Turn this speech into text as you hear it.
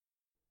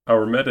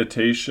Our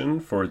meditation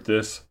for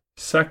this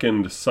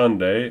second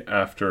Sunday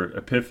after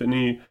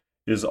Epiphany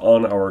is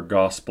on our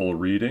Gospel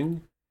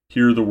reading.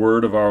 Hear the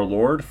word of our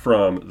Lord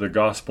from the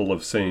Gospel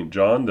of St.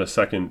 John, the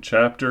second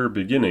chapter,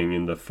 beginning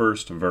in the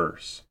first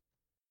verse.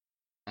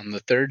 On the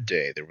third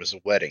day there was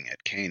a wedding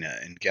at Cana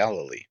in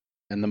Galilee,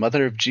 and the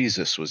mother of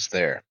Jesus was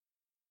there.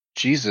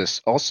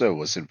 Jesus also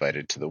was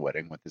invited to the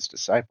wedding with his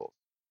disciples.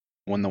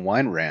 When the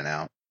wine ran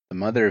out, the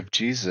mother of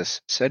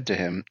Jesus said to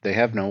him, "They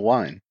have no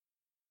wine."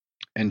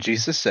 And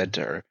Jesus said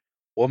to her,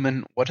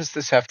 "Woman, what does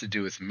this have to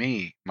do with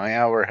me? My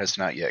hour has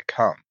not yet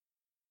come."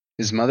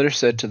 His mother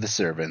said to the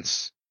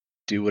servants,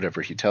 "Do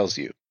whatever he tells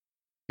you."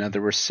 Now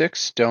there were 6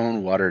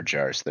 stone water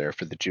jars there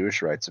for the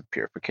Jewish rites of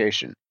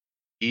purification,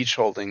 each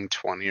holding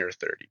 20 or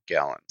 30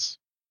 gallons.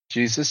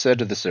 Jesus said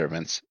to the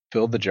servants,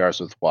 "Fill the jars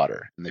with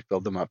water," and they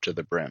filled them up to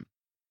the brim.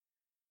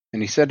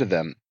 And he said to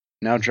them,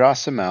 "Now draw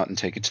some out and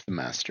take it to the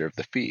master of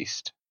the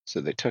feast."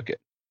 So they took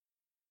it.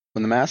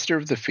 When the master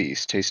of the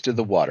feast tasted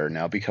the water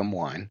now become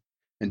wine,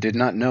 and did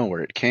not know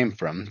where it came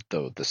from,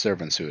 though the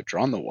servants who had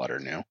drawn the water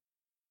knew,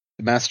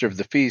 the master of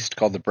the feast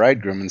called the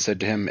bridegroom and said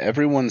to him,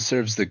 "Everyone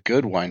serves the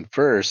good wine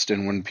first,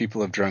 and when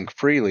people have drunk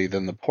freely,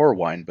 then the poor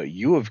wine, but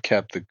you have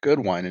kept the good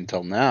wine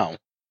until now."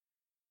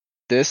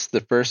 This, the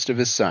first of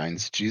his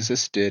signs,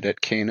 Jesus did at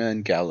Cana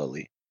in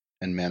Galilee,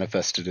 and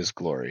manifested his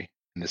glory,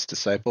 and his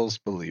disciples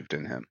believed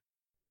in him.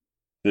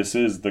 This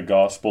is the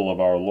Gospel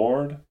of our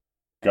Lord.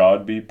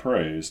 God be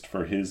praised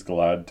for his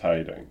glad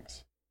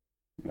tidings.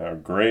 Now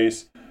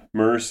grace,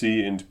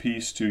 mercy, and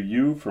peace to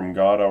you from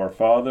God our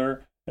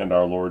Father and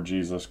our Lord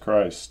Jesus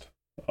Christ.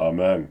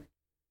 Amen.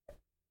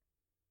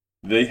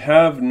 They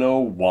have no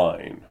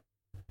wine.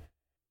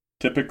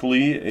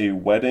 Typically, a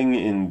wedding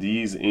in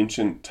these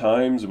ancient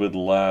times would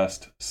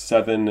last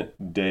 7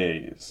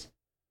 days.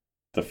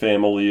 The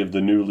family of the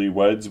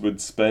newlyweds would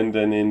spend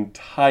an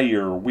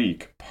entire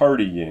week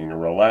partying,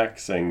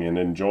 relaxing, and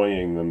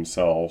enjoying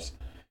themselves,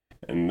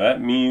 and that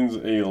means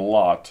a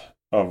lot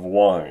of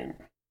wine.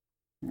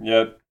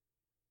 Yet,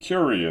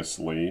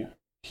 curiously,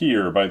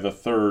 here by the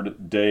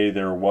third day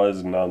there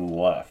was none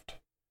left.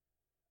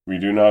 We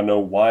do not know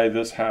why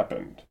this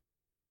happened.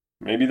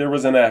 Maybe there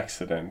was an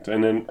accident,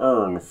 and an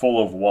urn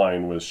full of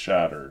wine was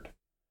shattered.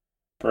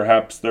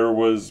 Perhaps there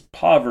was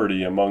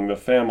poverty among the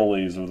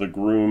families of the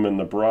groom and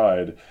the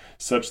bride,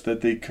 such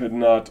that they could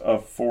not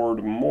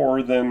afford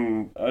more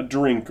than a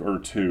drink or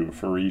two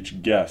for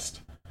each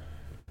guest.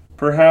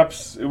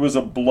 Perhaps it was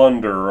a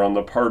blunder on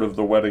the part of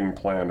the wedding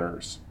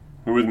planners,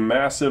 who with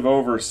massive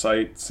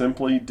oversight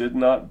simply did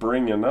not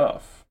bring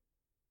enough.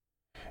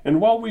 And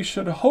while we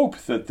should hope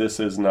that this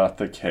is not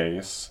the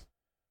case,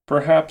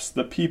 perhaps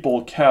the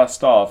people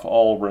cast off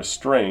all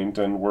restraint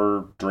and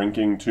were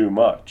drinking too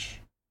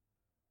much.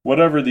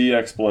 Whatever the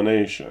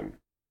explanation,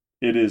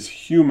 it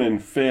is human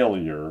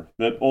failure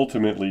that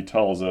ultimately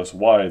tells us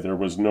why there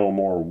was no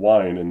more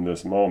wine in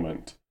this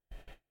moment.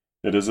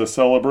 It is a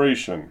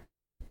celebration,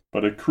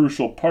 but a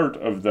crucial part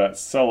of that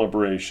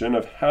celebration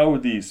of how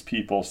these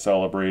people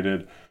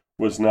celebrated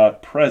was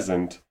not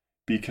present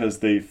because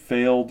they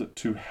failed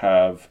to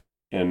have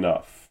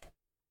enough.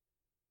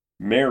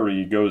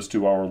 Mary goes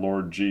to our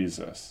Lord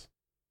Jesus.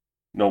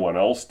 No one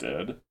else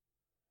did.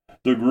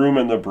 The groom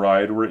and the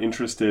bride were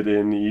interested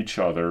in each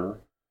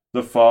other.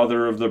 The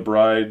father of the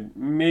bride,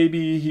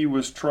 maybe he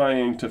was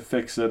trying to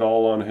fix it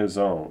all on his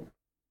own.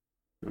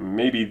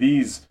 Maybe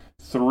these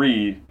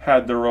 3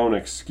 had their own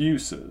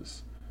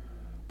excuses.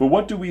 But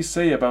what do we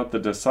say about the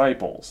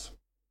disciples?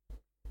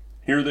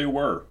 Here they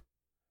were,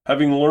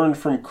 having learned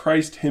from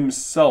Christ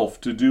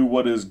himself to do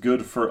what is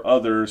good for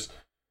others,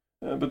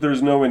 but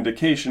there's no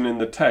indication in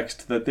the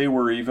text that they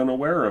were even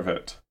aware of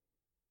it.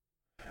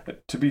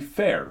 To be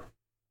fair,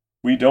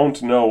 we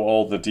don't know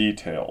all the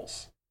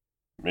details.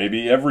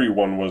 Maybe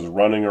everyone was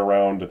running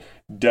around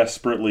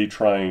desperately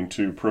trying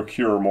to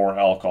procure more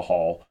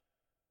alcohol,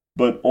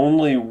 but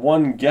only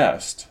one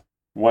guest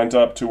went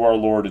up to our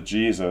Lord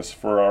Jesus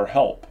for our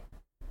help.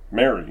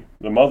 Mary,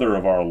 the mother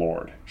of our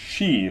Lord,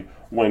 she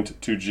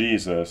went to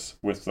Jesus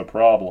with the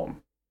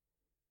problem.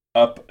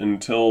 Up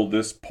until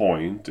this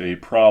point, a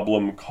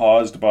problem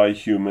caused by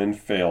human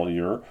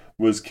failure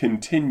was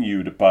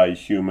continued by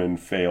human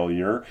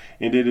failure,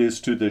 and it is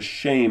to the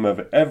shame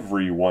of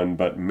everyone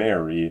but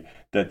Mary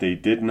that they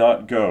did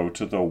not go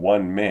to the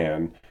one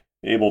man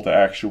able to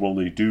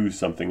actually do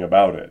something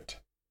about it.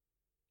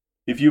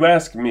 If you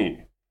ask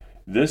me,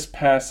 this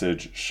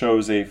passage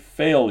shows a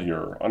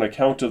failure on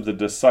account of the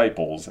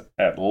disciples,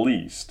 at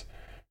least,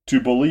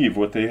 to believe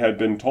what they had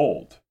been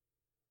told.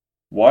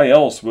 Why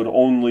else would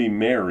only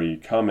Mary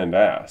come and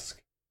ask?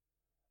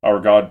 Our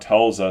God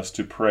tells us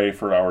to pray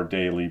for our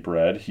daily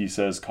bread. He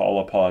says, "Call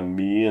upon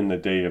me in the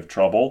day of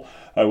trouble.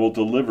 I will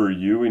deliver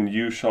you, and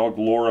you shall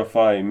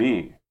glorify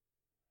me."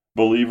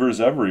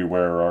 Believers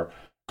everywhere are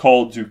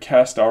called to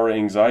cast our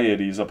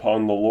anxieties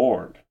upon the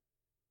Lord.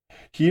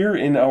 Here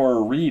in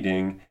our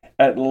reading,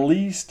 at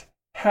least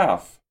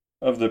half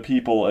of the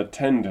people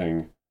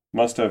attending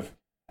must have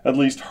at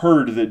least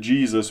heard that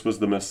Jesus was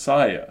the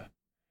Messiah.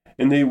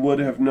 and they would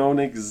have known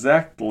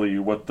exactly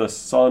what the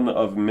Son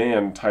of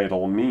Man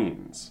title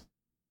means,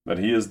 that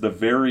he is the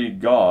very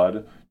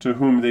God to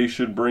whom they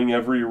should bring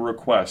every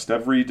request,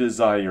 every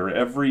desire,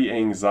 every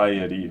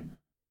anxiety.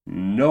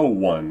 No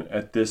one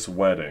at this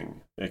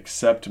wedding,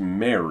 except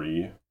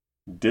Mary,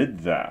 did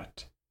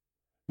that.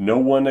 No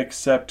one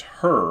except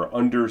her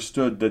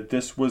understood that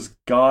this was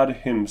God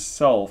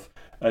himself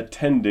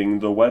attending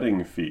the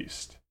wedding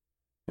feast,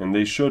 and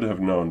they should have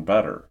known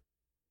better.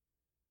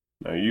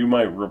 Now you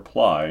might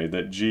reply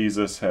that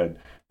Jesus had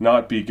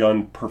not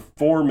begun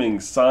performing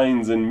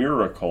signs and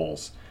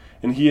miracles,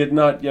 and he had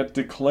not yet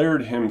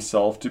declared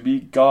himself to be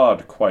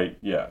God quite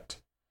yet.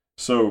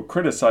 So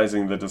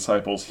criticizing the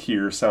disciples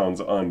here sounds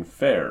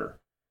unfair,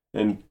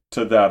 and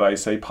to that I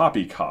say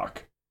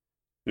poppycock.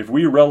 If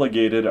we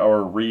relegated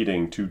our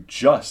reading to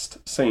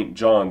just St.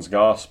 John's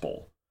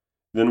Gospel,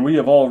 then we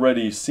have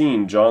already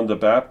seen John the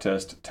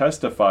Baptist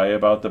testify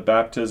about the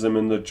baptism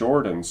in the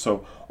Jordan,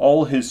 so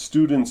all his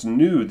students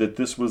knew that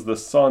this was the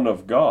Son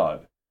of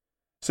God.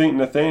 St.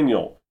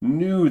 Nathanael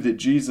knew that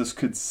Jesus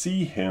could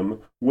see him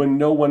when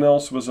no one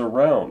else was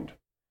around,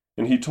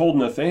 and he told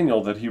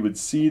Nathanael that he would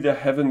see the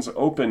heavens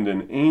opened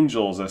and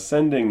angels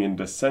ascending and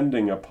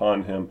descending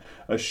upon him,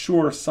 a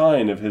sure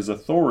sign of his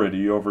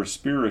authority over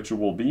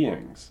spiritual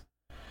beings.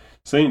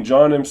 St.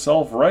 John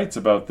himself writes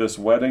about this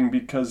wedding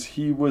because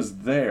he was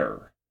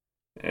there.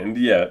 And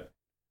yet,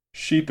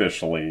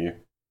 sheepishly,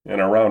 in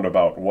a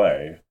roundabout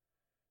way,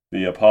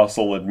 the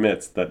apostle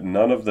admits that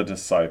none of the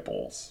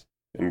disciples,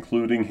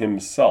 including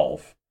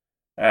himself,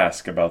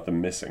 ask about the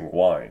missing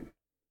wine.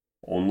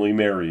 Only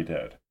Mary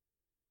did.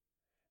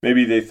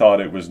 Maybe they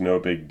thought it was no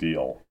big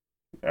deal.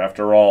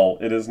 After all,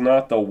 it is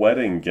not the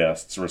wedding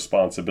guest's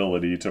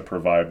responsibility to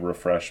provide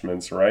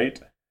refreshments, right?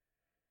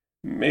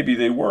 Maybe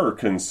they were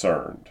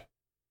concerned.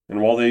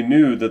 And while they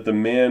knew that the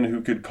man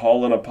who could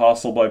call an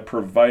apostle by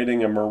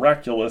providing a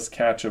miraculous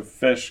catch of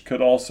fish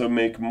could also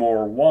make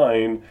more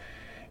wine,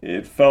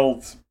 it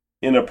felt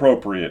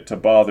inappropriate to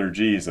bother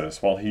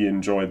Jesus while he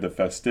enjoyed the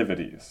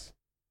festivities.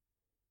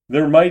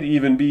 There might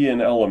even be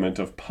an element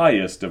of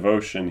pious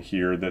devotion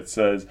here that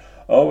says,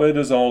 "Oh, it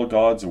is all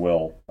God's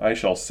will. I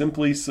shall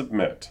simply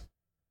submit."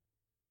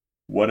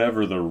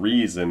 Whatever the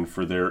reason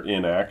for their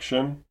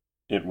inaction,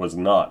 it was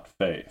not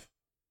faith.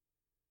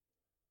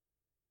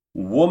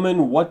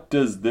 "Woman, what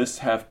does this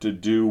have to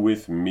do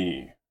with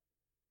me?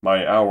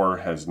 My hour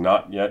has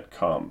not yet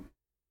come."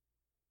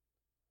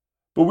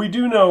 But we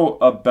do know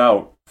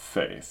about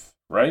faith,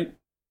 right?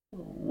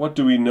 What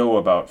do we know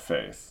about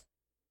faith?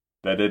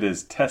 That it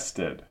is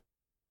tested.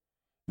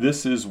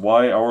 This is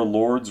why our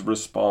Lord's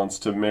response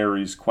to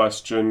Mary's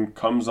question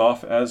comes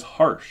off as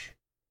harsh,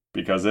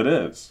 because it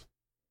is.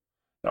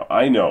 Now,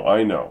 I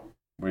know,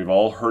 we've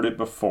all heard it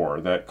before,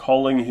 that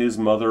calling his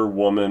mother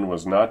woman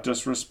was not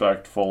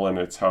disrespectful, and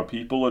it's how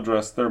people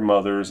addressed their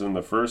mothers in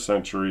the first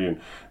century,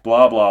 and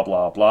blah, blah,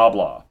 blah, blah,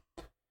 blah.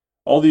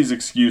 All these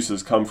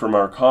excuses come from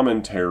our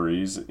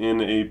commentaries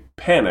in a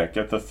panic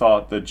at the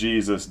thought that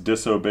Jesus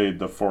disobeyed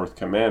the fourth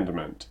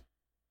commandment.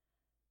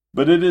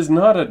 But it is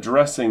not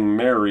addressing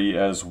Mary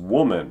as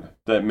woman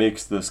that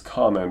makes this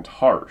comment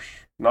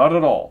harsh. Not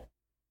at all.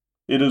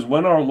 It is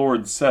when our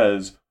Lord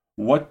says,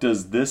 "What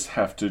does this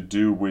have to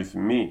do with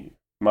me?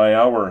 My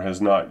hour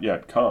has not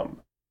yet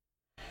come."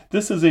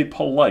 This is a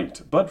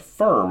polite but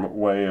firm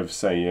way of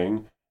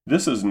saying,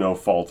 "This is no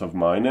fault of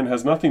mine and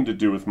has nothing to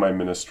do with my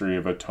ministry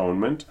of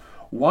atonement.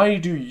 Why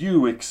do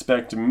you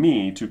expect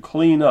me to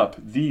clean up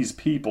these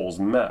people's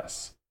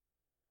mess?"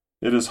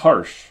 It is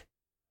harsh,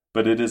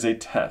 but it is a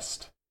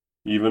test,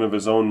 even of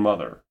his own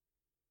mother.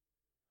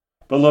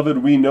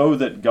 Beloved, we know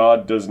that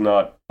God does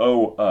not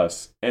owe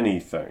us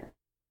anything,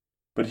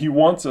 but he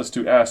wants us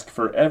to ask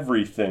for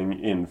everything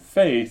in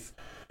faith,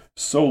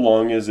 so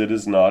long as it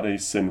is not a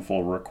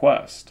sinful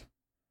request.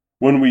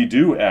 When we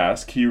do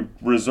ask, he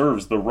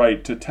reserves the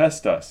right to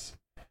test us,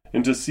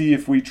 and to see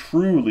if we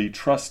truly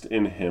trust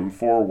in him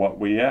for what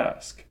we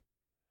ask.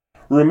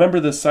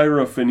 Remember the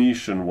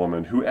Syrophoenician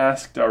woman who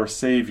asked our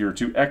Savior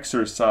to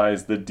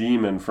exorcise the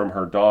demon from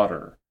her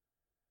daughter.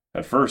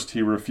 At first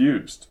he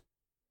refused.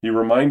 He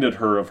reminded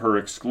her of her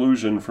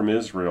exclusion from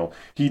Israel.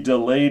 He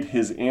delayed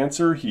his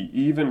answer. He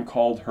even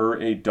called her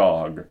a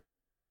dog.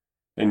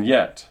 And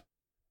yet,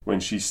 when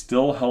she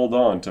still held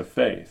on to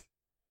faith,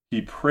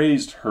 he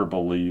praised her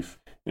belief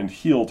and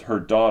healed her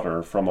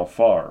daughter from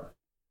afar.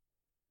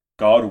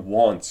 God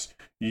wants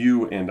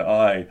you and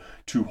I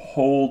to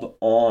hold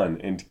on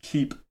and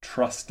keep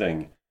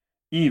trusting,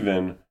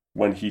 even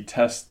when he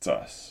tests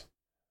us.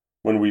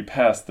 When we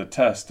pass the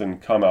test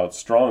and come out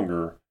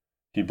stronger,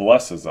 he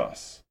blesses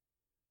us.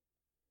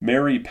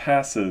 Mary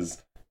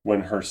passes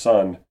when her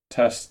son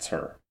tests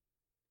her.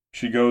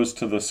 She goes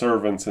to the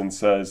servants and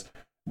says,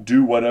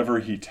 "Do whatever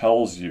he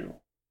tells you."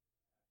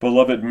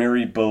 Beloved,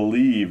 Mary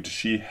believed.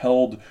 She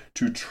held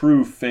to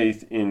true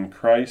faith in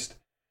Christ,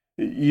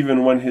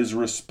 even when his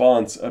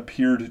response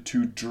appeared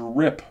to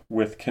drip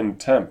with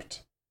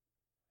contempt.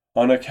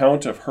 On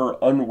account of her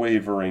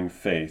unwavering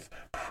faith,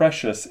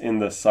 precious in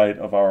the sight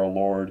of our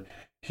Lord,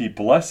 he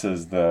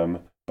blesses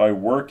them by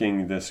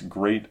working this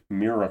great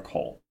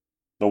miracle.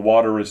 The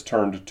water is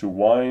turned to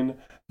wine,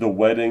 the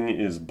wedding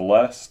is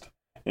blessed,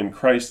 and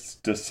Christ's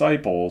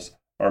disciples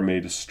are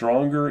made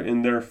stronger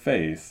in their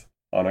faith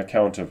on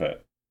account of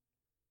it.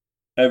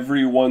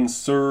 Everyone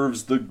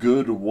serves the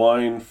good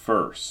wine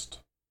first,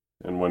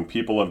 and when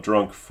people have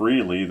drunk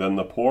freely, then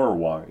the poor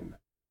wine.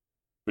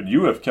 But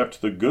you have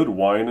kept the good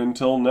wine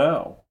until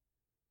now.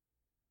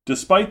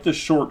 Despite the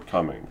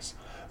shortcomings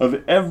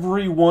of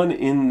everyone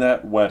in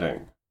that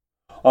wedding,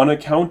 on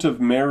account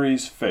of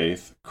Mary's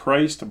faith,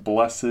 Christ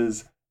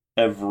blesses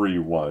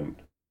everyone.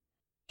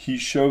 He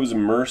shows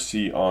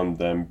mercy on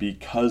them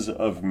because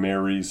of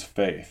Mary's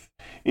faith,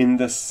 in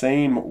the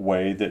same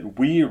way that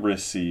we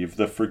receive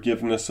the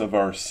forgiveness of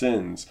our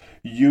sins,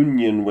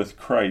 union with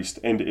Christ,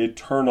 and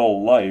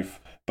eternal life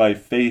by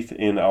faith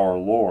in our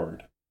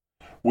Lord.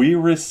 We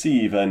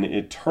receive an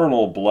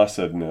eternal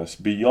blessedness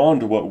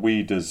beyond what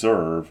we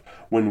deserve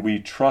when we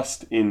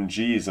trust in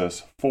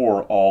Jesus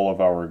for all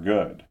of our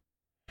good.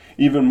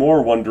 Even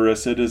more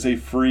wondrous, it is a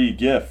free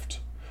gift.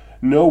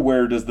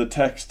 Nowhere does the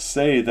text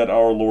say that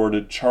our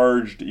Lord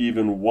charged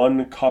even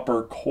 1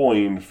 copper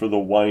coin for the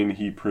wine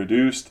he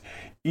produced,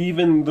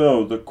 even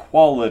though the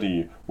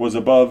quality was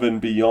above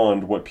and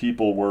beyond what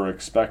people were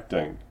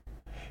expecting.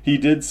 He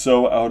did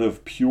so out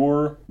of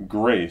pure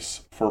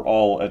grace for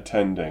all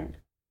attending,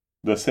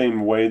 the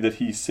same way that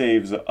he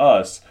saves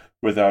us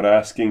without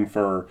asking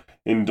for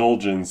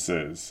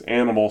indulgences,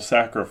 animal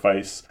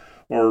sacrifice,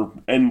 or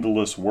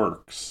endless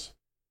works.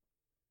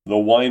 The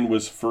wine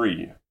was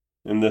free,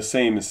 in the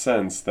same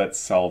sense that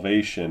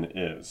salvation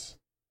is.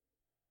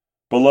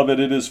 Beloved,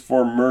 it is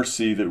for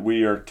mercy that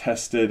we are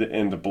tested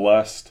and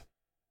blessed,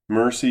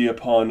 mercy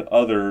upon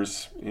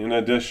others in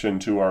addition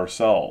to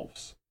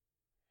ourselves.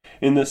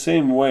 In the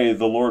same way,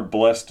 the Lord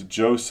blessed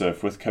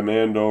Joseph with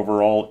command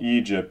over all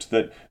Egypt,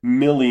 that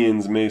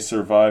millions may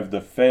survive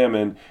the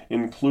famine,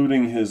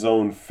 including his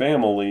own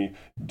family,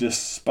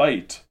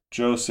 despite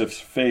Joseph's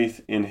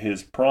faith in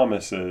his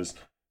promises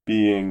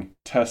being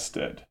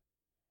tested.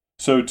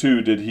 So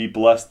too did he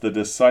bless the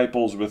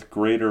disciples with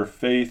greater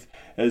faith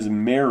as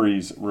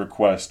Mary's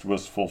request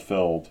was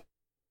fulfilled.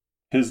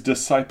 His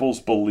disciples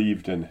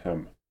believed in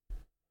him.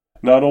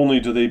 Not only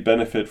do they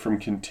benefit from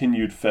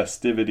continued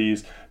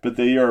festivities, but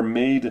they are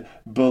made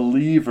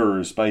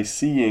believers by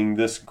seeing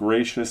this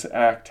gracious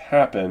act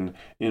happen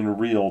in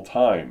real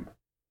time.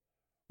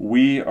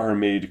 We are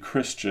made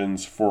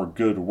Christians for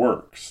good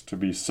works, to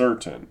be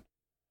certain.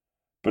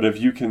 But have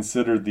you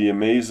considered the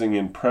amazing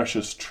and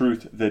precious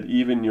truth that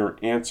even your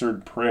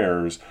answered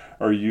prayers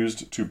are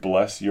used to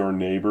bless your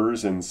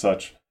neighbors in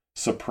such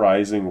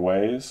surprising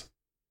ways?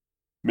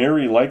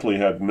 Mary likely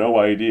had no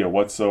idea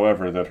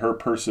whatsoever that her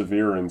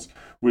perseverance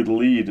would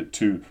lead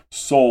to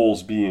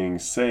souls being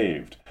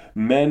saved,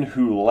 men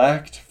who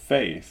lacked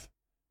faith,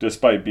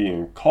 despite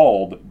being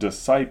called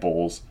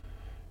disciples,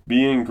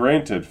 being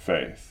granted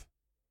faith.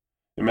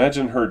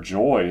 Imagine her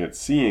joy at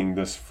seeing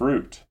this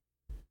fruit.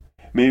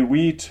 May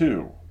we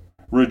too,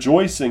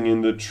 rejoicing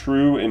in the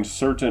true and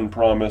certain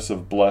promise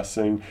of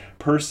blessing,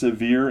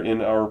 persevere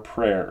in our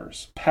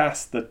prayers,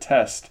 pass the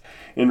test,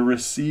 and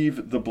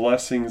receive the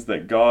blessings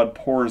that God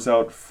pours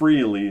out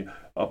freely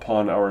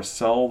upon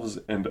ourselves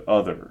and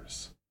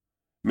others.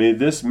 May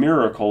this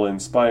miracle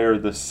inspire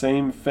the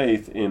same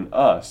faith in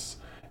us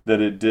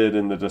that it did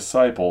in the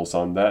disciples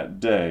on that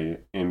day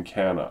in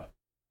Cana.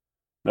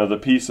 Now the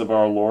peace of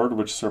our Lord,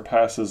 which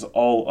surpasses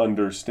all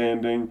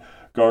understanding,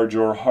 guard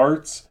your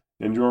hearts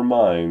and your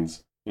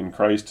minds in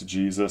Christ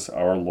Jesus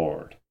our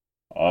Lord.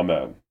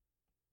 Amen.